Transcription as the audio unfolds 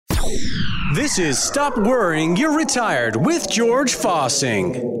This is Stop Worrying, You're Retired with George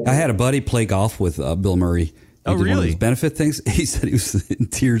Fossing. I had a buddy play golf with Bill Murray. He did one of his benefit things. He said he was in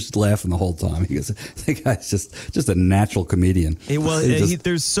tears laughing the whole time. He goes, "That guy's just a natural comedian."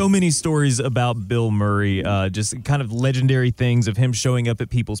 There's so many stories about Bill Murray, just kind of legendary things of him showing up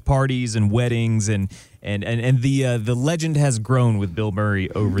at people's parties and weddings, and the legend has grown with Bill Murray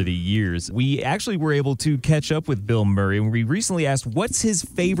over the years. We actually were able to catch up with Bill Murray, and we recently asked what's his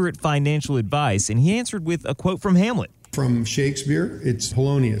favorite financial advice, and he answered with a quote from Hamlet. From Shakespeare, it's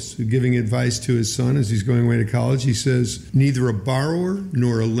Polonius, who giving advice to his son as he's going away to college. He says, "Neither a borrower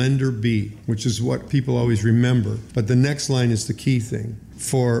nor a lender be," which is what people always remember. But the next line is the key thing.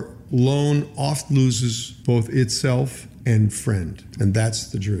 "For loan oft loses both itself and friend." And that's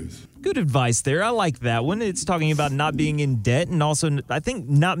the truth. Good advice there. I like that one. It's talking about not being in debt and also, I think,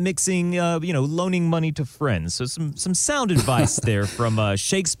 not mixing, loaning money to friends. So some sound advice there from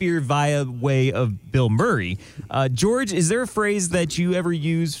Shakespeare via way of Bill Murray. George, is there a phrase that you ever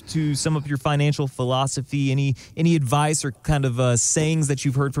use to sum up your financial philosophy? Any advice or kind of sayings that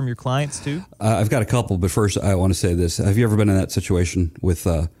you've heard from your clients too? I've got a couple, but first I want to say this. Have you ever been in that situation with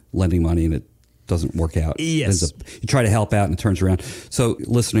lending money and it doesn't work out? Yes. You try to help out and it turns around. So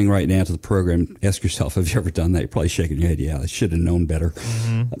listening right now to the program, ask yourself, have you ever done that? You're probably shaking your head. Yeah, I should have known better.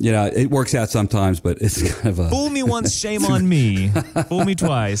 Mm-hmm. It works out sometimes, but it's kind of a... Fool me once, shame on me. Fool me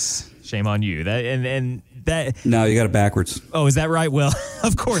twice, shame on you. No, you got it backwards. Oh, is that right? Well,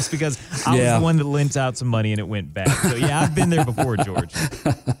 of course, because I was the one that lent out some money and it went bad. So yeah, I've been there before, George.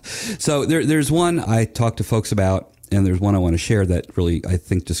 So there's one I talk to folks about, and there's one I want to share that really, I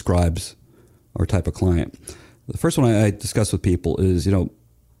think, describes our type of client. The first one I discuss with people is,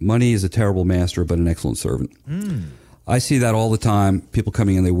 money is a terrible master, but an excellent servant. I see that all the time. People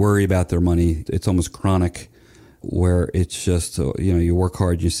coming in, they worry about their money. It's almost chronic, where it's just, you work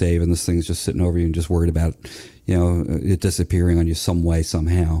hard, you save, and this thing's just sitting over you and just worried about, it disappearing on you some way,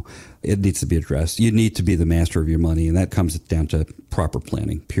 somehow. It needs to be addressed. You need to be the master of your money, and that comes down to proper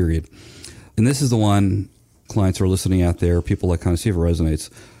planning, period. And this is the one clients are listening out there, people that kind of see if it resonates.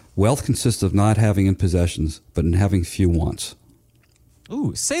 Wealth consists of not having in possessions, but in having few wants.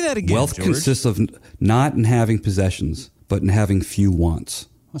 Ooh, say that again, Wealth George. consists of not in having possessions, but in having few wants.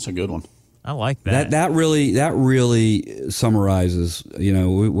 That's a good one. I like that. That really summarizes.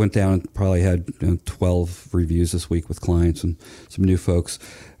 We went down and probably had 12 reviews this week with clients and some new folks.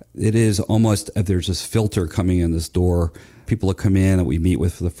 It is almost, there's this filter coming in this door. People that come in that we meet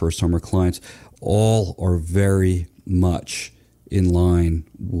with for the first time are clients, all are very much in line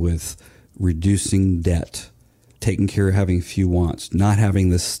with reducing debt, taking care of having few wants, not having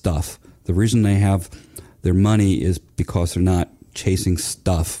this stuff. The reason they have their money is because they're not chasing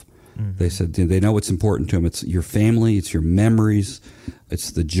stuff. Mm-hmm. They said they know what's important to them. It's your family, it's your memories,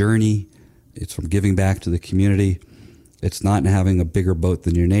 it's the journey, it's from giving back to the community. It's not in having a bigger boat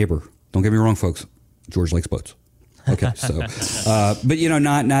than your neighbor. Don't get me wrong, folks. George likes boats. Okay, so, but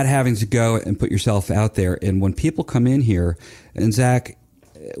not having to go and put yourself out there. And when people come in here, and Zach,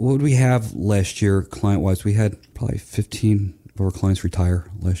 what did we have last year, client-wise? We had probably 15 of our clients retire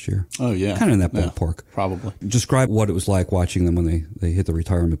last year. Oh, yeah. Kind of in that ballpark. Probably. Describe what it was like watching them when they hit the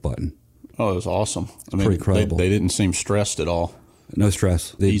retirement button. Oh, it was awesome. Pretty incredible. They didn't seem stressed at all. No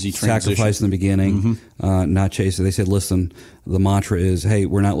stress. They Easy transition. Sacrificed in the beginning, not chasing. They said, listen, the mantra is, hey,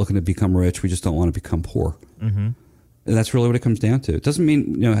 we're not looking to become rich. We just don't want to become poor. Mm-hmm. And that's really what it comes down to. It doesn't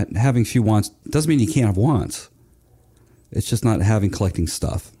mean, having few wants, doesn't mean you can't have wants. It's just not collecting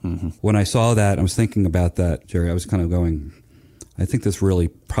stuff. Mm-hmm. When I saw that, I was thinking about that, Jerry. I was kind of going, I think this really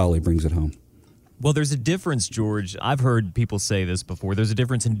probably brings it home. Well, there's a difference, George. I've heard people say this before. There's a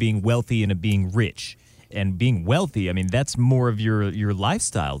difference in being wealthy and being rich. And being wealthy, I mean, that's more of your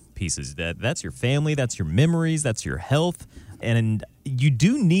lifestyle pieces. That's your family, that's your memories, that's your health. And you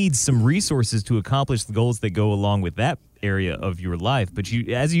do need some resources to accomplish the goals that go along with that area of your life. But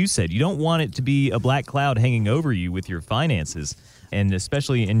as you said, you don't want it to be a black cloud hanging over you with your finances. And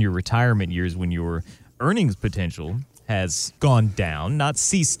especially in your retirement years when your earnings potential has gone down, not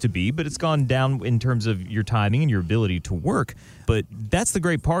ceased to be, but it's gone down in terms of your timing and your ability to work. But that's the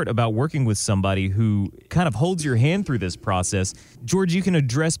great part about working with somebody who kind of holds your hand through this process. George, you can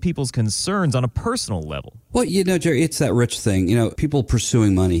address people's concerns on a personal level. Well, Jerry, it's that rich thing. People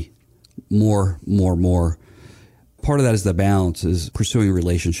pursuing money more. Part of that is the balance, is pursuing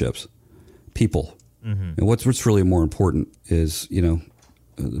relationships, people. Mm-hmm. And what's really more important is,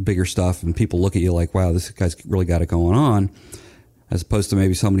 the bigger stuff, and people look at you like, wow, this guy's really got it going on, as opposed to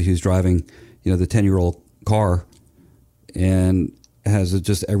maybe somebody who's driving, the 10-year-old car and has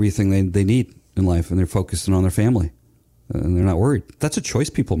just everything they need in life, and they're focusing on their family. and they're not worried. That's a choice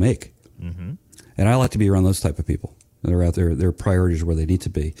people make. Mm-hmm. And I like to be around those type of people that are out there. Their priorities are where they need to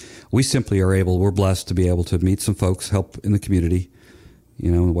be. We simply we're blessed to be able to meet some folks, help in the community,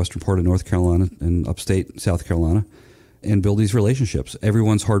 in the western part of North Carolina and upstate South Carolina, and build these relationships.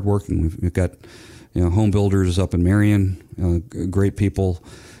 Everyone's hardworking. We've got, home builders up in Marion, great people,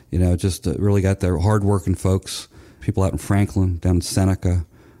 just really got their hardworking folks, people out in Franklin, down in Seneca,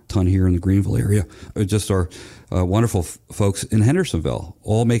 ton here in the Greenville area. Just our wonderful folks in Hendersonville,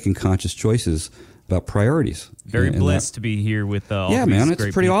 all making conscious choices about priorities. Very blessed to be here with all yeah, these man, it's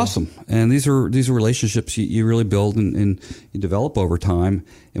great pretty people. awesome. And these are relationships you really build and you develop over time.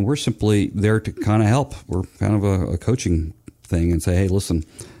 And we're simply there to kind of help. We're kind of a coaching thing and say, hey, listen,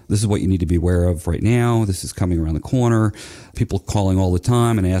 this is what you need to be aware of right now. This is coming around the corner. People calling all the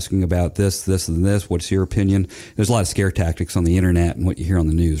time and asking about this, and this. What's your opinion? There's a lot of scare tactics on the internet and what you hear on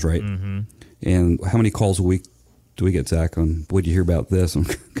the news, right? Mm-hmm. And how many calls a week do we get, Zach, on what you hear about this?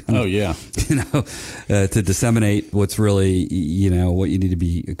 Oh, yeah. To disseminate what's really, what you need to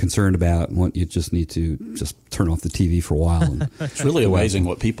be concerned about and what you just need to just turn off the TV for a while. And it's really amazing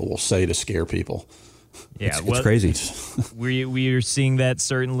what people will say to scare people. Yeah, it's crazy. We are seeing that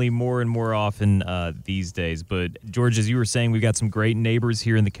certainly more and more often these days. But George, as you were saying, we've got some great neighbors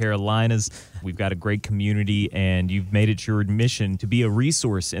here in the Carolinas. We've got a great community, and you've made it your mission to be a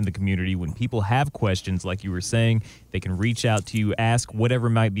resource in the community. When people have questions, like you were saying, they can reach out to you, ask whatever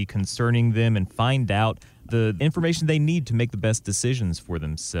might be concerning them, and find out the information they need to make the best decisions for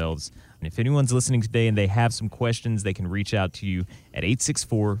themselves. And if anyone's listening today and they have some questions, they can reach out to you at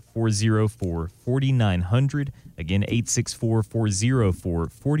 864-404-4900. Again,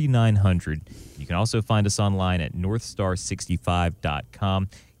 864-404-4900. You can also find us online at northstar65.com.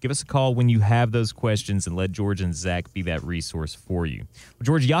 Give us a call when you have those questions and let George and Zach be that resource for you. Well,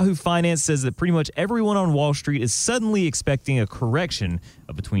 George, Yahoo Finance says that pretty much everyone on Wall Street is suddenly expecting a correction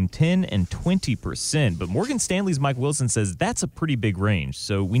of between 10 and 20%. But Morgan Stanley's Mike Wilson says that's a pretty big range,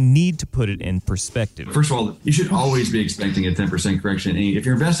 so we need to put it in perspective. First of all, you should always be expecting a 10% correction. If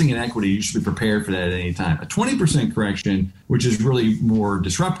you're investing in equity, you should be prepared for that at any time. A 20% correction, which is really more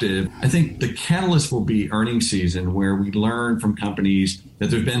disruptive, I think the catalyst will be earnings season, where we learn from companies that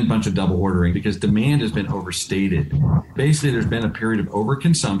there's been a bunch of double ordering because demand has been overstated. Basically, there's been a period of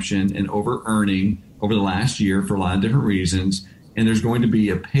overconsumption and over-earning over the last year for a lot of different reasons, and there's going to be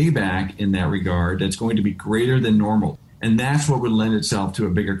a payback in that regard that's going to be greater than normal. And that's what would lend itself to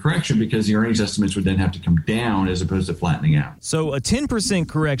a bigger correction, because the earnings estimates would then have to come down as opposed to flattening out. So a 10%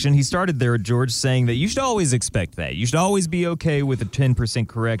 correction, he started there, George, saying that you should always expect that. You should always be okay with a 10%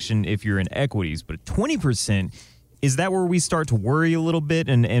 correction if you're in equities, but 20%, is that where we start to worry a little bit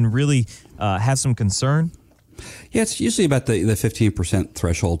and really have some concern? Yeah, it's usually about the 15%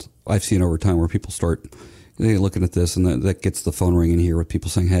 threshold I've seen over time, where people start looking at this, and that gets the phone ringing here with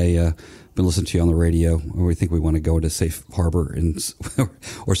people saying, hey, I've been listening to you on the radio, or we think we want to go into safe harbor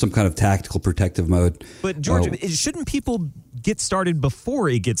or some kind of tactical protective mode. But George, shouldn't people get started before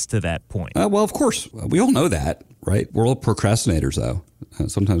it gets to that point? Well, of course. We all know that, right? We're all procrastinators, though.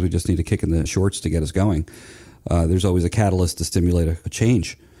 Sometimes we just need a kick in the shorts to get us going. There's always a catalyst to stimulate a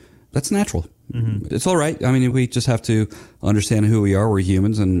change. That's natural. Mm-hmm. It's all right. I mean, we just have to understand who we are. We're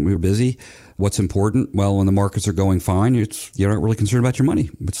humans and we're busy. What's important? Well, when the markets are going fine, you're not really concerned about your money.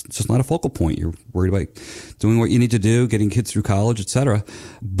 It's just not a focal point. You're worried about doing what you need to do, getting kids through college, et cetera.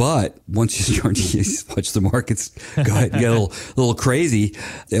 But once you start to watch the markets get a little crazy,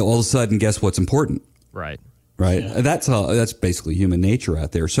 all of a sudden, guess what's important? Right. Yeah. That's basically human nature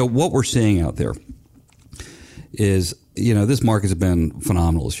out there. So what we're seeing out there is, this market has been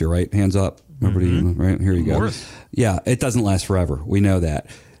phenomenal this year, right? Hands up. Everybody, right? Here you go. Yeah, it doesn't last forever. We know that.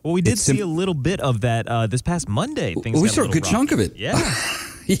 Well, we did see a little bit of that this past Monday. We saw a good chunk of it. Yeah.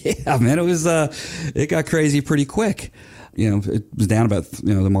 Yeah, man. It got crazy pretty quick. It was down about,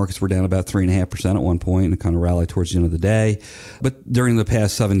 the markets were down about 3.5% at one point, and it kind of rallied towards the end of the day. But during the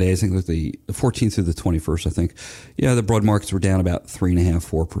past 7 days, I think the 14th through the 21st, I think, the broad markets were down about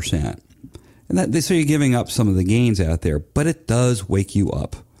 3.5%, 4%. And so you're giving up some of the gains out there, but it does wake you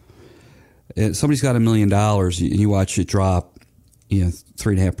up. Somebody's got $1 million, and you watch it drop,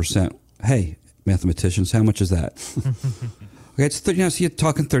 3.5%. Hey, mathematicians, how much is that? Okay, so you're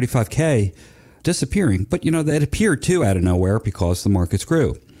talking $35K disappearing, but that appeared too out of nowhere because the markets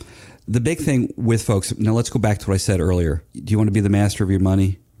grew. The big thing with folks, now let's go back to what I said earlier. Do you want to be the master of your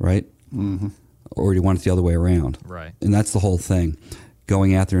money, right? Mm-hmm. Or do you want it the other way around? Right. And that's the whole thing.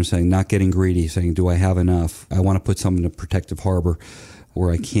 Going out there and saying, not getting greedy, saying, do I have enough? I want to put something in a protective harbor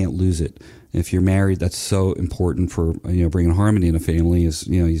where I can't lose it. And if you're married, that's so important for bringing harmony in a family. Is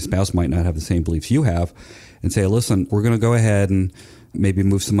your spouse might not have the same beliefs you have, and say, listen, we're going to go ahead and maybe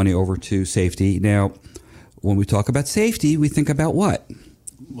move some money over to safety. Now, when we talk about safety, we think about what?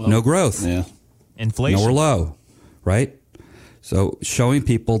 Well, no growth. Yeah. Inflation. Nowhere low, right? So showing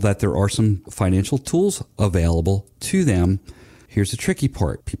people that there are some financial tools available to them. Here's the tricky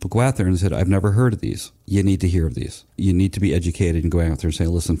part. People go out there and say, I've never heard of these. You need to hear of these. You need to be educated and go out there and say,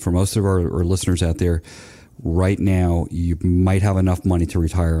 listen, for most of our listeners out there, right now, you might have enough money to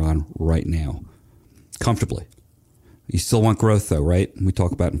retire on right now, comfortably. You still want growth, though, right? We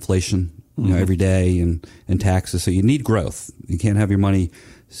talk about inflation every day and taxes. So you need growth. You can't have your money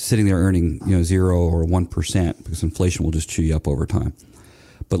sitting there earning 0 or 1% because inflation will just chew you up over time.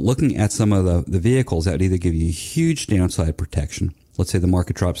 But looking at some of the vehicles that would either give you huge downside protection, let's say the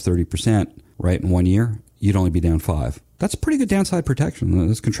market drops 30%, right, in 1 year, you'd only be down 5%. That's pretty good downside protection.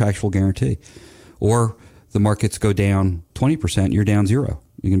 That's contractual guarantee. Or the markets go down 20%, you're down 0.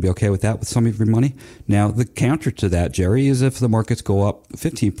 You're going to be okay with that with some of your money? Now, the counter to that, Jerry, is if the markets go up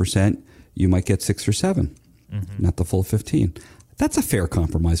 15%, you might get 6 or 7, not the full 15. That's a fair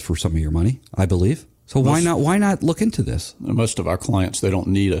compromise for some of your money, I believe. So why not look into this? Most of our clients, they don't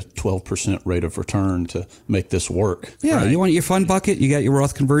need a 12% rate of return to make this work. Yeah, right? You want your fund bucket, you got your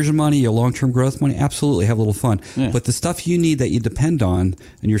Roth conversion money, your long-term growth money, absolutely have a little fun. Yeah. But the stuff you need that you depend on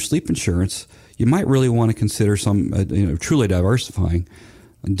and your sleep insurance, you might really want to consider some truly diversifying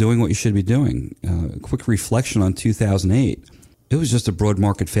and doing what you should be doing. A quick reflection on 2008. It was just a broad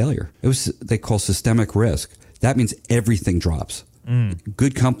market failure. It was they call systemic risk. That means everything drops.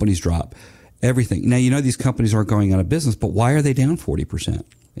 Good companies drop. Everything. Now, these companies aren't going out of business, but why are they down 40%?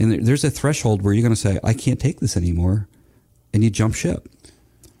 And there's a threshold where you're going to say, I can't take this anymore, and you jump ship.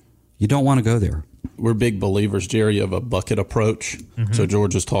 You don't want to go there. We're big believers, Jerry, of a bucket approach. So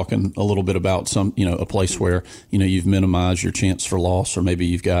George was talking a little bit about a place where, you've minimized your chance for loss, or maybe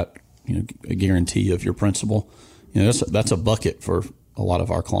you've got, a guarantee of your principal. That's a bucket for a lot of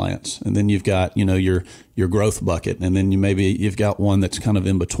our clients. And then you've got, your growth bucket. And then you've got one that's kind of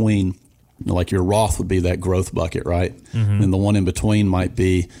in between. Like your Roth would be that growth bucket, right? And the one in between might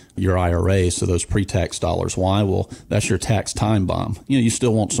be your IRA, so those pre-tax dollars. Why? Well, that's your tax time bomb. You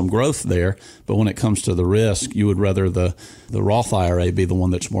still want some growth there, but when it comes to the risk, you would rather the Roth IRA be the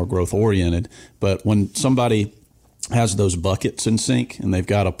one that's more growth oriented. But when somebody has those buckets in sync and they've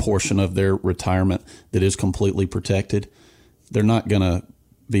got a portion of their retirement that is completely protected, they're not going to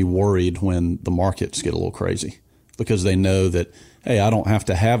be worried when the markets get a little crazy because they know that, hey, I don't have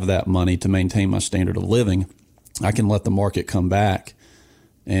to have that money to maintain my standard of living. I can let the market come back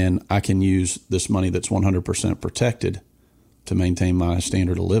and I can use this money that's 100% protected to maintain my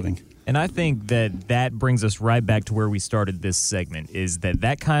standard of living. And I think that brings us right back to where we started this segment, is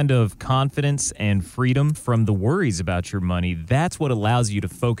that kind of confidence and freedom from the worries about your money, that's what allows you to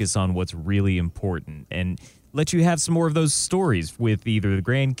focus on what's really important and let you have some more of those stories with either the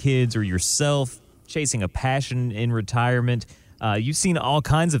grandkids or yourself chasing a passion in retirement. You've seen all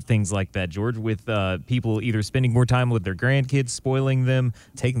kinds of things like that, George, with people either spending more time with their grandkids, spoiling them,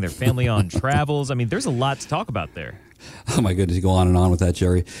 taking their family on travels. I mean, there's a lot to talk about there. Oh, my goodness. You go on and on with that,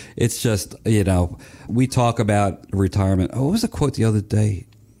 Jerry. It's just, we talk about retirement. Oh, what was the quote the other day,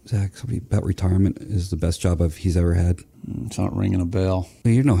 Zach? Somebody about retirement is the best job he's ever had. It's not ringing a bell.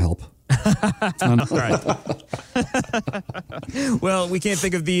 Well, you're no help. Right. Well, we can't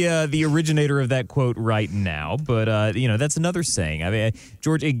think of the originator of that quote right now, but that's another saying. I mean,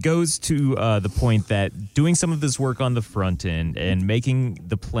 George, it goes to the point that doing some of this work on the front end and making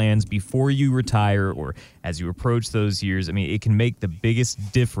the plans before you retire or as you approach those years, I mean, it can make the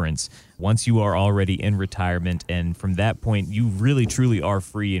biggest difference once you are already in retirement. And from that point, you really, truly are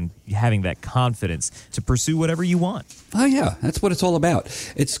free and having that confidence to pursue whatever you want. Oh, yeah. That's what it's all about.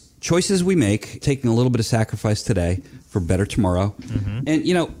 It's choices we make, taking a little bit of sacrifice today for better tomorrow. And,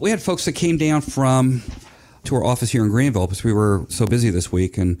 we had folks that came down to our office here in Greenville because we were so busy this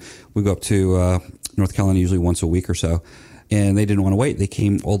week. And we go up to North Carolina usually once a week or so. And they didn't want to wait. They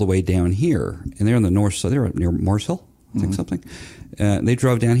came all the way down here. And they're in the north, so they're near Mars Hill, I think something. They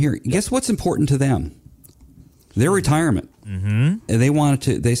drove down here. Guess what's important to them? Their retirement. And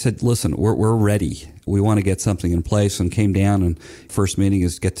they said, listen, we're ready. We want to get something in place, and came down, and first meeting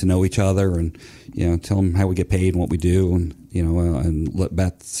is get to know each other and, tell them how we get paid and what we do, and, and let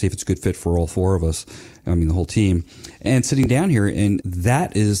Beth see if it's a good fit for all four of us. I mean, the whole team. And sitting down here, and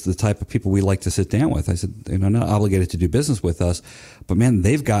that is the type of people we like to sit down with. I said, not obligated to do business with us, but man,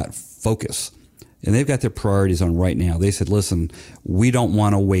 they've got focus and they've got their priorities on right now. They said, listen, we don't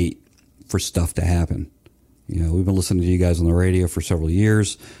want to wait for stuff to happen. We've been listening to you guys on the radio for several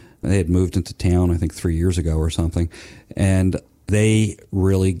years. They had moved into town, I think 3 years ago or something, and they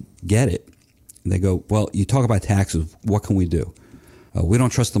really get it. They go, well, you talk about taxes. What can we do? We don't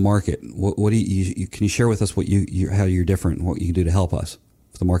trust the market. What do you can you share with us what how you're different and what you can do to help us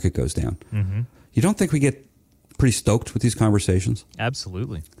if the market goes down? Mm-hmm. You don't think we get pretty stoked with these conversations?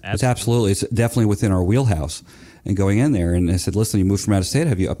 Absolutely. It's definitely within our wheelhouse. And going in there, and I said, listen, you moved from out of state.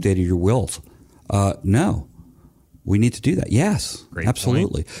 Have you updated your wills? No. We need to do that. Yes, Great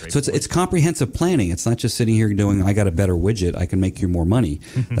absolutely. Point. So it's comprehensive planning. It's not just sitting here doing, I got a better widget, I can make you more money.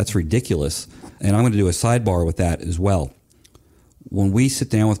 That's ridiculous. And I'm going to do a sidebar with that as well. When we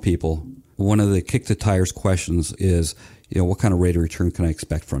sit down with people, one of the kick the tires questions is, what kind of rate of return can I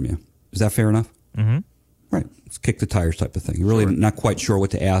expect from you? Is that fair enough? Mm-hmm. Right. It's kick the tires type of thing. You're really not quite sure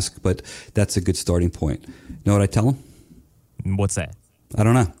what to ask, but that's a good starting point. You know what I tell them? What's that? I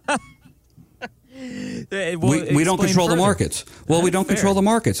don't know. We don't control the markets. Well, we don't control the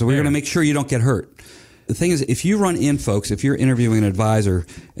markets, so we're going to make sure you don't get hurt. The thing is, if you run in, folks, if you're interviewing an advisor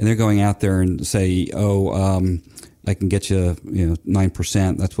and they're going out there and say, I can get you,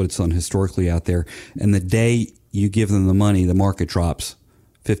 9%. That's what it's done historically out there. And the day you give them the money, the market drops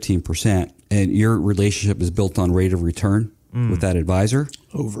 15%, and your relationship is built on rate of return with that advisor.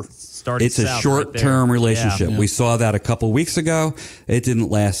 Over. It's a short-term relationship. Yeah. We saw that a couple of weeks ago. It didn't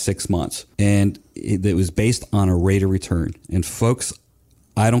last 6 months, and it was based on a rate of return. And folks,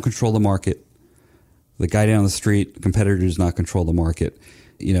 I don't control the market. The guy down the street, competitor, does not control the market.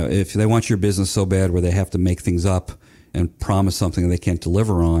 If they want your business so bad where they have to make things up and promise something they can't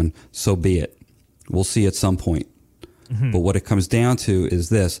deliver on, so be it. We'll see at some point. Mm-hmm. But what it comes down to is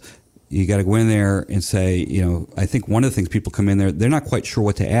this. You got to go in there and say, I think one of the things people come in there, they're not quite sure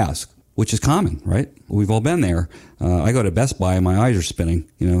what to ask, which is common, right? We've all been there. I go to Best Buy and my eyes are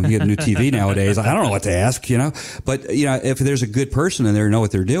spinning. You get a new TV nowadays. I don't know what to ask, But, if there's a good person in there who know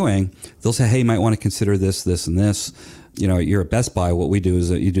what they're doing, they'll say, hey, you might want to consider this, this, and this. You're at Best Buy. What we do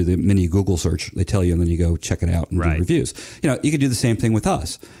is you do the mini Google search. They tell you, and then you go check it out and do reviews. You could do the same thing with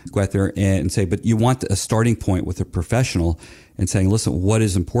us. Go out there and say, but you want a starting point with a professional and saying, listen, what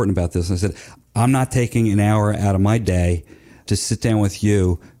is important about this? And I said, I'm not taking an hour out of my day to sit down with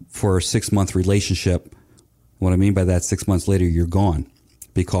you for a 6-month relationship. What I mean by that, 6 months later, you're gone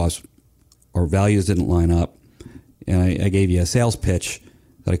because our values didn't line up. And I gave you a sales pitch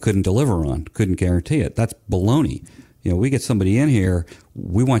that I couldn't deliver on, couldn't guarantee it. That's baloney. We get somebody in here,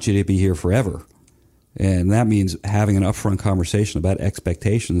 we want you to be here forever. And that means having an upfront conversation about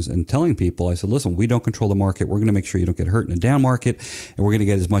expectations and telling people, I said, listen, we don't control the market. We're going to make sure you don't get hurt in a down market, and we're going to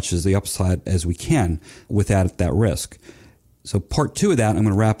get as much as the upside as we can without that risk. So part 2 of that, I'm going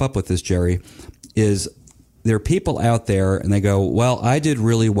to wrap up with this, Jerry, is there are people out there and they go, well, I did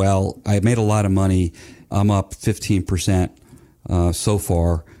really well. I made a lot of money. I'm up 15% so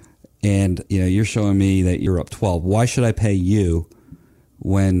far. And, you're showing me that you're up 12. Why should I pay you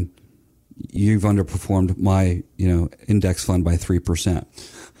when you've underperformed my, index fund by 3%?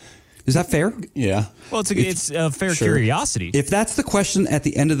 Is that fair? Yeah. Well, it's a fair curiosity. If that's the question at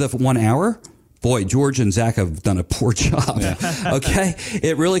the end of the 1 hour, boy, George and Zach have done a poor job. Yeah. Okay?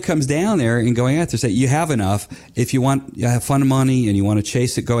 It really comes down there and going out there, say, you have enough. If you have fun money and you want to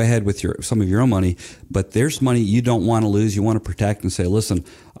chase it, go ahead with some of your own money. But there's money you don't want to lose. You want to protect and say, listen,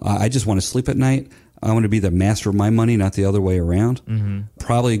 I just want to sleep at night. I want to be the master of my money, not the other way around. Mm-hmm.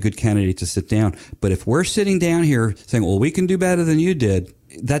 Probably a good candidate to sit down. But if we're sitting down here saying, well, we can do better than you did,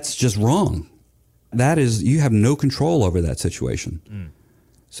 that's just wrong. That is, you have no control over that situation. Mm.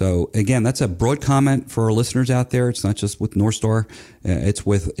 So again, that's a broad comment for our listeners out there. It's not just with North Star. It's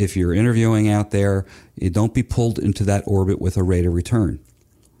with, if you're interviewing out there, you don't be pulled into that orbit with a rate of return.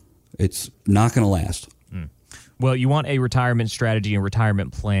 It's not going to last. Well, you want a retirement strategy and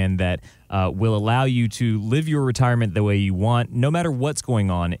retirement plan that will allow you to live your retirement the way you want, no matter what's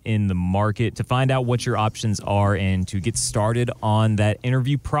going on in the market. To find out what your options are and to get started on that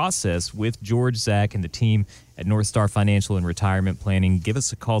interview process with George, Zach, and the team at North Star Financial and Retirement Planning, give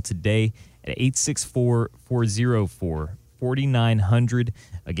us a call today at 864-404-4900.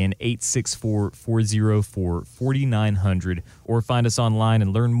 Again, 864-404-4900. Or find us online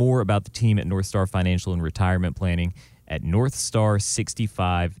and learn more about the team at North Star Financial and Retirement Planning at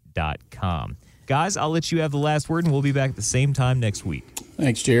northstar65.com. Guys, I'll let you have the last word, and we'll be back at the same time next week.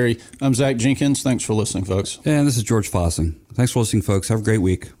 Thanks, Jerry. I'm Zach Jenkins. Thanks for listening, folks. And this is George Fossing. Thanks for listening, folks. Have a great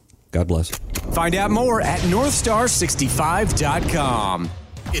week. God bless. Find out more at northstar65.com.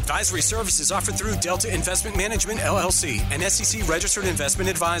 Advisory services offered through Delta Investment Management, LLC, an SEC-registered investment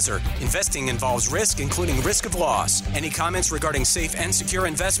advisor. Investing involves risk, including risk of loss. Any comments regarding safe and secure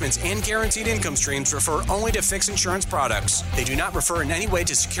investments and guaranteed income streams refer only to fixed insurance products. They do not refer in any way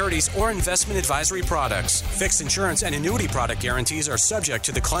to securities or investment advisory products. Fixed insurance and annuity product guarantees are subject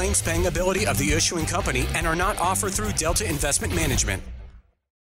to the claims paying ability of the issuing company and are not offered through Delta Investment Management.